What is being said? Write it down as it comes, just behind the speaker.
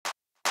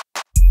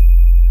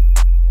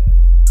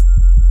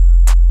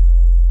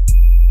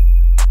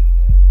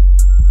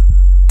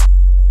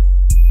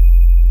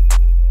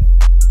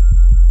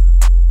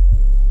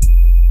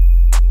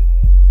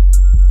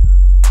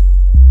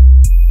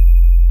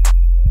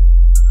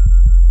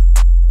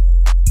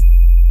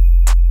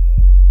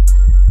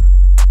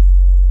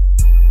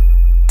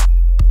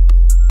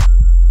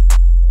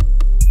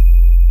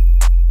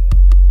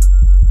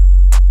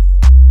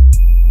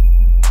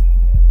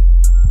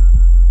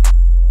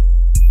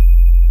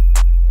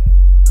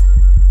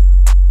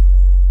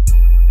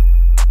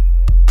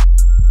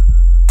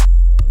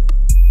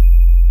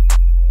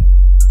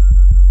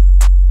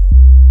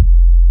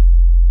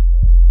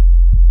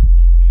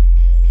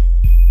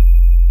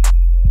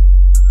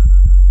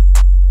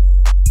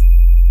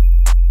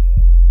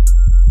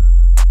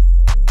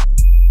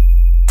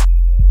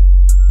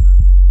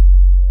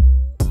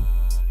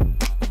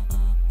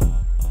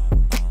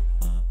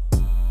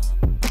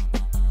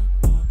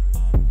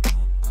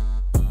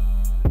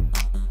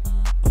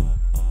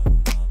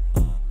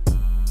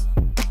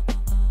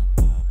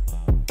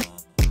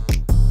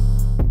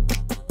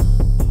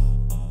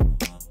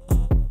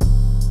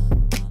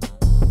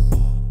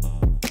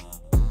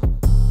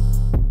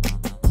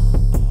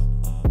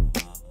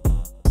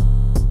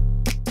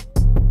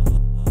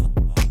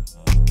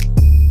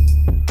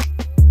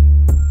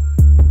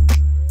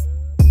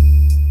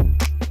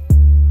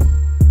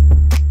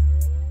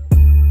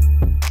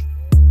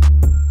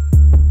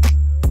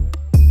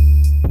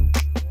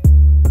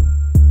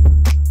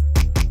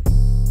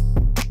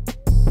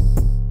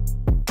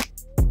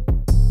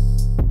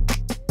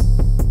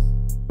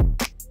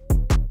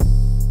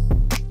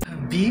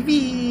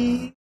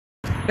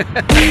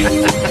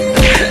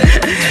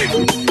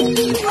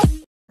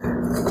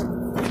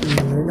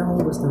Meron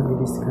akong gustong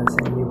i-discuss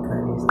sa inyo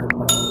guys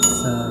about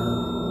sa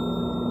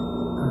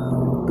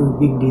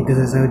tubig dito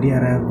sa Saudi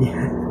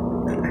Arabia.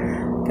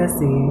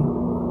 Kasi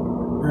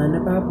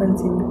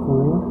napapansin ko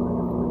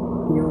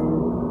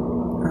yung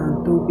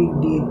tubig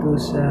dito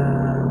sa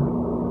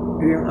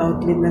yung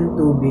outlet ng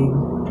tubig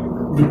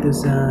dito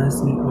sa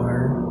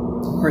CR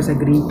or sa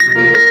Greek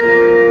dito sa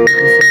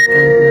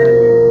camp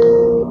namin,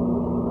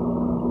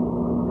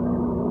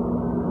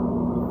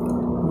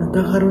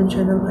 nagkakaroon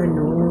siya ng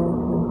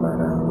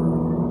parang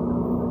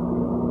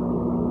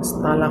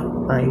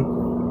stalactite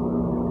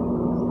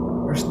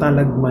or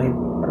stalagmite,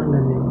 parang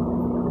ganun.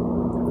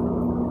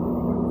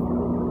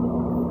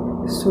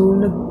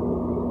 So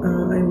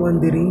I'm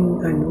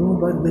wondering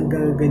ba't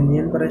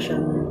naggaganyan, para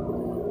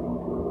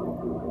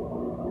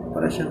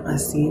siyang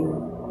asin.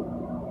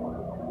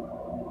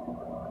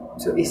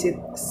 So is it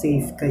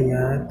safe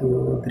kaya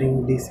to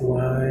drink this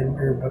one,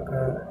 or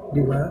baka, di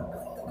ba?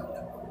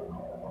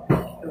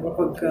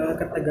 Kapag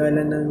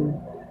katagalan ng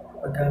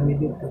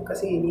paggamit nito,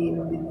 kasi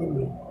iniinom din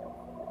yun eh.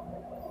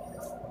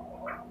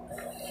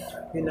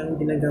 Yun ang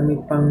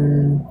ginagamit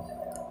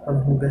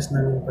panghugas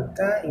ng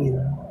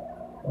pagkain,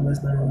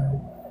 hugas ng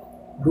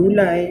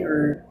gulay,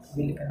 or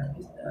bili ka ng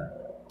isda.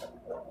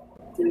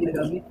 Yun ang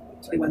ginagamit.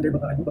 So I wonder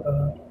baka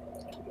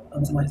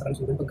masama sa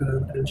kalusugan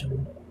pag matagal na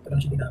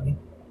siyang ginamit.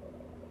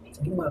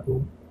 So ginawa ko,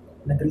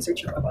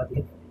 nag-research ako about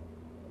it.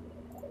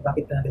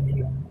 Bakit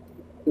ganyan yung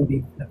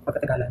tubig na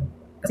pagkatagalan?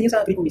 Kasi yung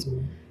sa Greek mismo,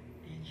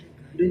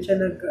 doon siya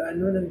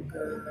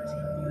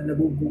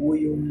nabubuo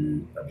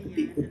yung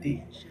puti-puti,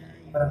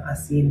 parang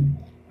asin.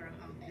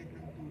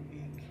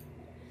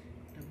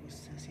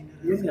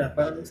 Yun nga,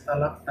 parang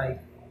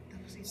stalactite,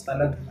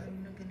 stalagmite.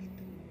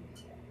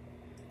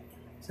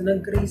 So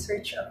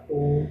nag-research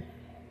ako,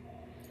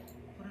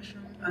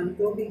 ang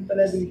tubig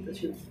pala dito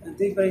sa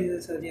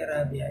Saudi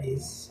Arabia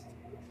is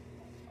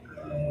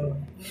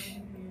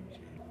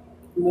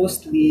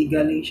mostly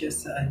galing siya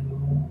sa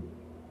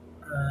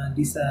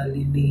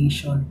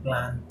desalination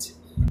plant,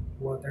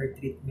 water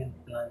treatment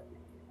plant.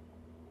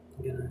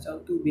 Ganun. So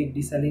ang tubig,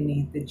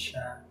 desalinated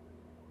siya.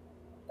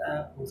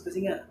 Tapos,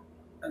 kasi nga,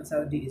 ang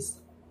Saudi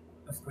is,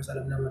 of course,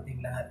 alam naman natin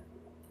lahat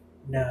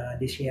na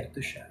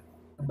disyerto siya.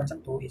 Ang bansang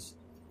to is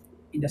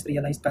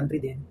industrialized country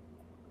din.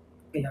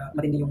 Kaya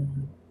matindi yung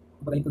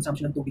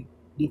consumption ng tubig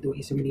dito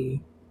is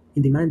really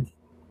in demand.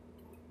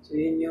 So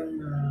yun yung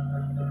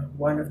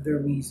one of the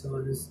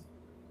reasons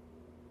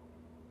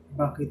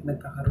bakit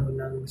nagkakaroon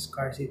ng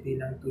scarcity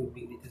ng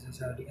tubig dito sa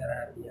Saudi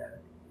Arabia.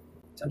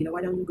 So ang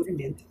ginawa ng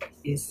government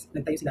is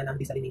nagtayo sila ng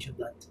desalination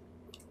plant.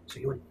 So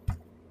yun.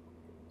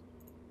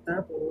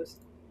 Tapos,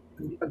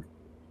 pag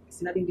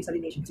sinabing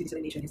desalination, kasi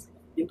desalination is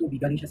yung tubig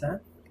galing siya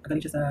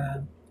sa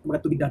mga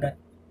tubig dagat.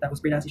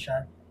 Tapos pinasis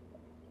sa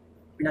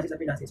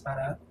pinasis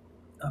para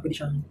pwede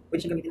siyang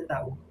gamitin ng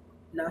tao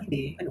na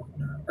hindi,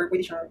 or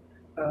pwede siyang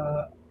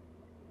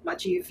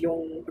ma-achieve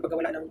yung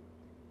pagkawala ng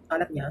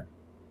alat niya,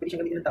 pwede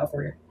siyang gamitin ng tao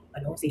for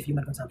safe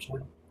human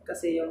consumption.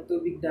 Kasi yung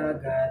tubig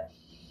dagat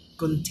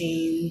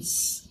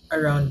contains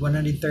around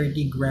 130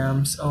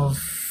 grams of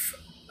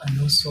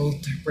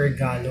salt per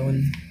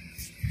gallon.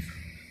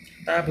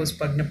 Tapos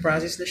pag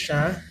na-process na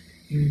siya,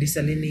 yung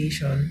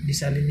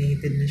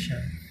desalinated na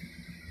siya,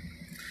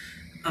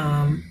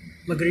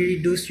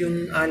 magre-reduce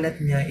yung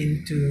alat niya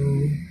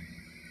into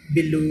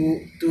below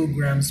 2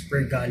 grams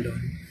per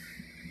gallon.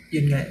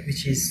 Yun nga,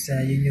 which is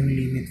yun yung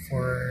limit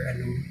for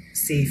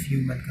safe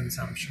human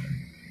consumption.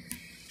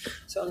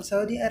 So ang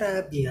Saudi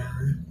Arabia,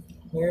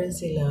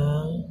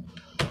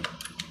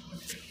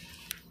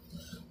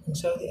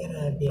 Saudi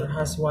Arabia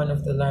has one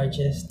of the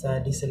largest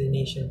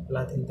desalination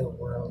plant in the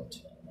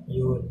world.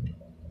 Yun.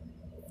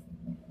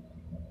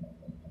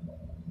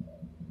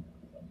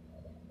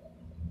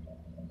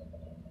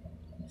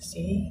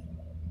 See?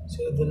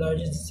 So the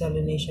largest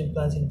desalination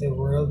plants in the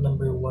world,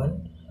 number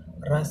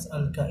 1, Ras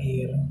Al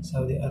Khair,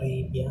 Saudi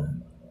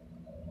Arabia.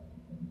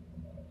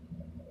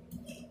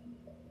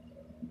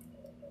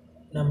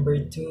 Number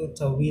 2,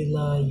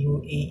 Tawila,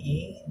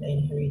 UAE,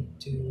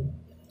 902.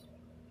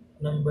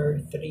 Number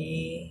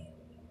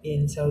 3,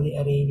 in Saudi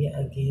Arabia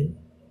again.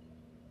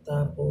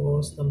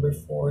 Tapos, number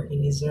 4,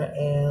 in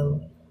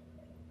Israel.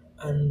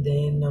 And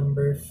then,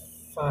 number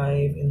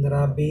 5, in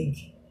Rabig,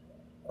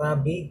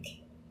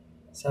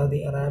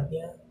 Saudi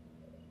Arabia.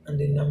 And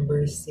then,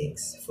 number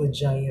 6,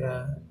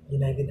 Fujairah,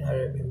 United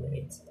Arab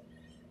Emirates.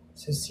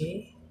 So,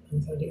 see,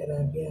 in Saudi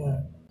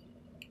Arabia,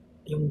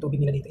 yung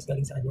tubig nila dito is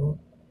galing sa mga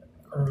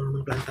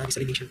planta,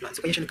 desalination plant.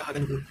 So kaya siya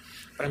nagkakaganon.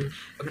 Parang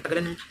pag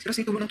natagalan siguro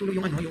tulo ng tulo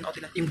yung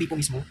outlet, yung depo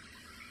mismo.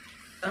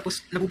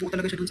 Tapos nabubuo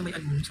talaga siya dun sa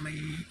may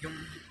yung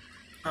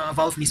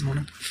valve mismo,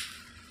 ng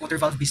water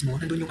valve mismo.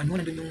 Nandun yung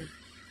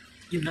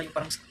yun na yung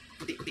parang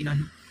puti-puti na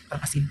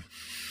parang asin.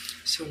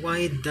 So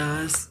why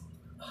does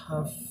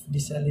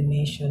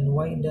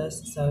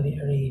Saudi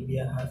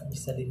Arabia have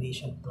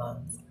desalination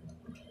plants?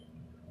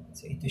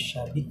 So ito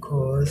siya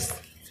because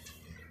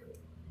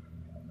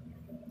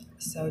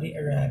Saudi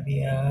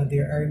Arabia,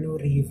 there are no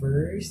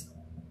rivers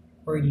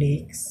or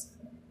lakes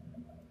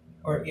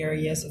or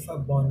areas of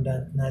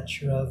abundant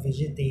natural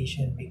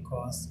vegetation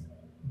because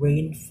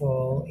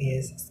rainfall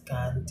is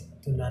scant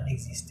to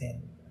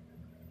non-existent.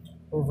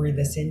 Over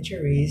the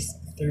centuries,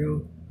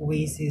 through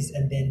oases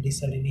and then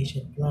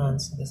desalination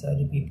plants, the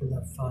Saudi people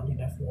have found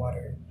enough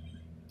water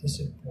to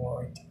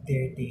support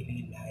their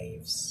daily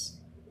lives.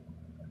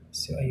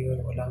 So,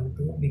 ayun, walang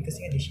tubig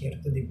kasi nga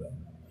disyerto, di ba?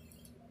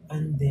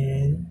 And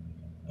then,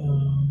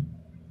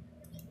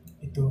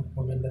 ito,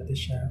 maganda to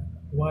siya.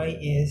 Why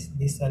is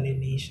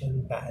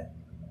desalination bad?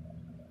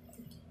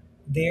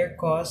 Their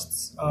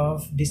costs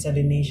of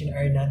desalination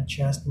are not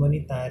just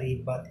monetary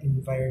but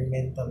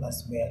environmental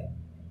as well.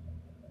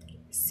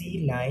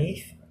 Sea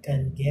life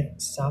can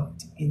get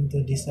sucked into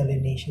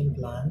desalination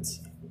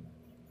plants.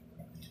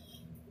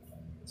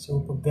 So,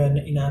 pag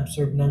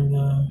ina-absorb ng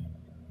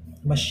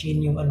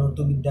machine yung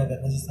tubig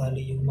dagat,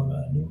 nasasali yung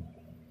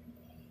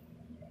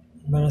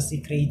mga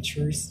sea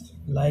creatures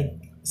like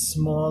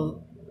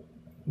small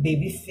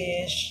baby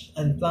fish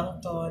and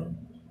plankton,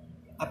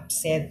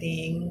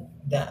 upsetting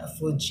the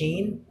food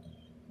chain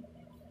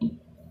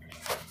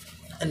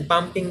and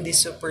pumping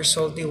this super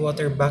salty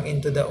water back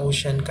into the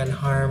ocean can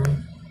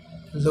harm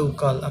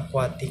local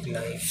aquatic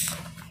life.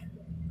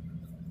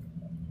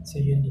 So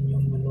yun din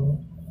yung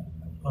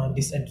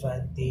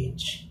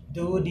disadvantage.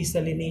 Do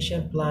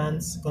desalination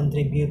plants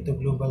contribute to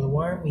global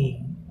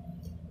warming?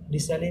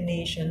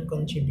 Desalination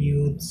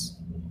contributes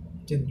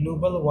to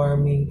global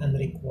warming and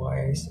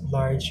requires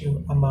large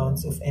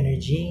amounts of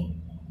energy.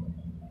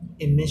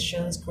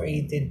 Emissions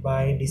created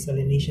by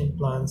desalination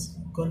plants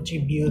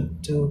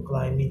contribute to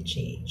climate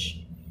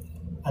change,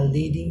 a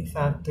leading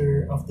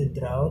factor of the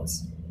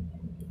droughts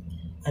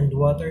and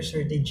water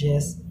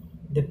shortages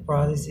the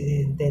process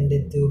is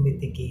intended to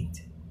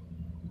mitigate.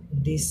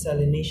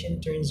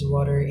 Desalination turns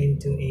water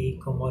into a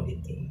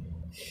commodity.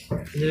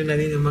 Tignan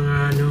natin yung mga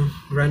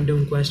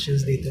random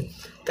questions dito.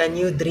 Can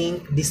you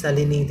drink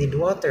desalinated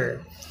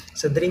water?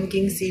 So,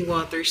 drinking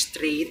seawater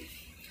straight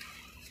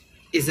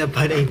is a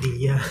bad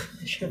idea.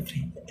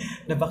 Siyempre,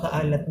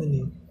 napakaalat nun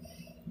eh.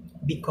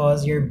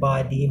 Because your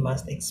body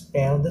must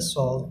expel the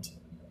salt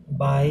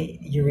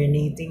by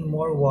urinating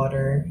more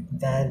water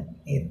than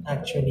it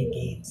actually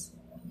gains.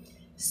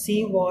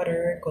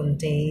 Seawater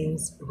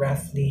contains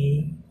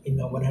roughly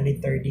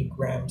 130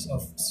 grams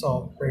of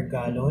salt per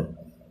gallon.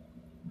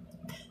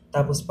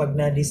 Tapos pag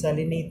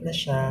na-desalinate na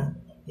siya,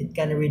 it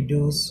can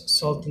reduce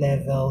salt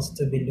levels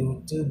to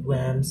below 2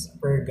 grams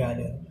per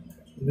gallon,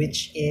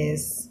 which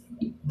is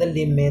the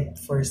limit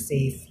for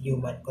safe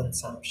human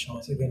consumption.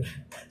 So,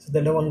 so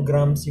 2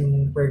 grams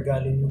yung per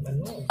gallon yung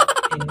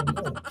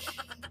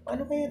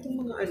Paano kaya itong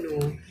mga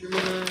yung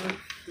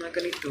mga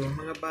ganito,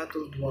 mga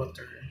bottled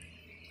water?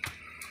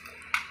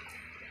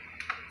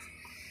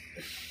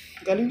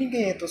 Galing din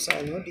kaya ito sa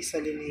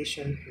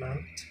desalination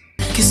plant?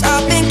 Cause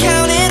I've been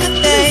counting the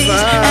days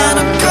and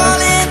I'm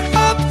calling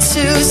up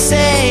to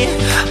say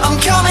I'm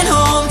coming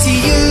home to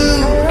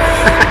you.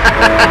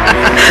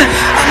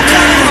 I'm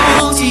coming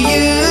home to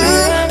you.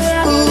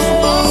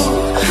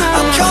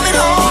 I'm coming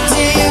home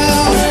to you.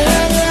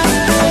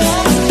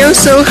 You're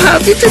so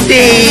happy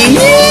today.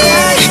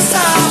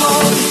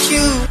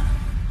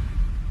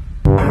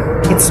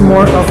 It's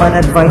more of an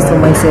advice to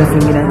myself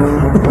yung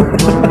ginagawa.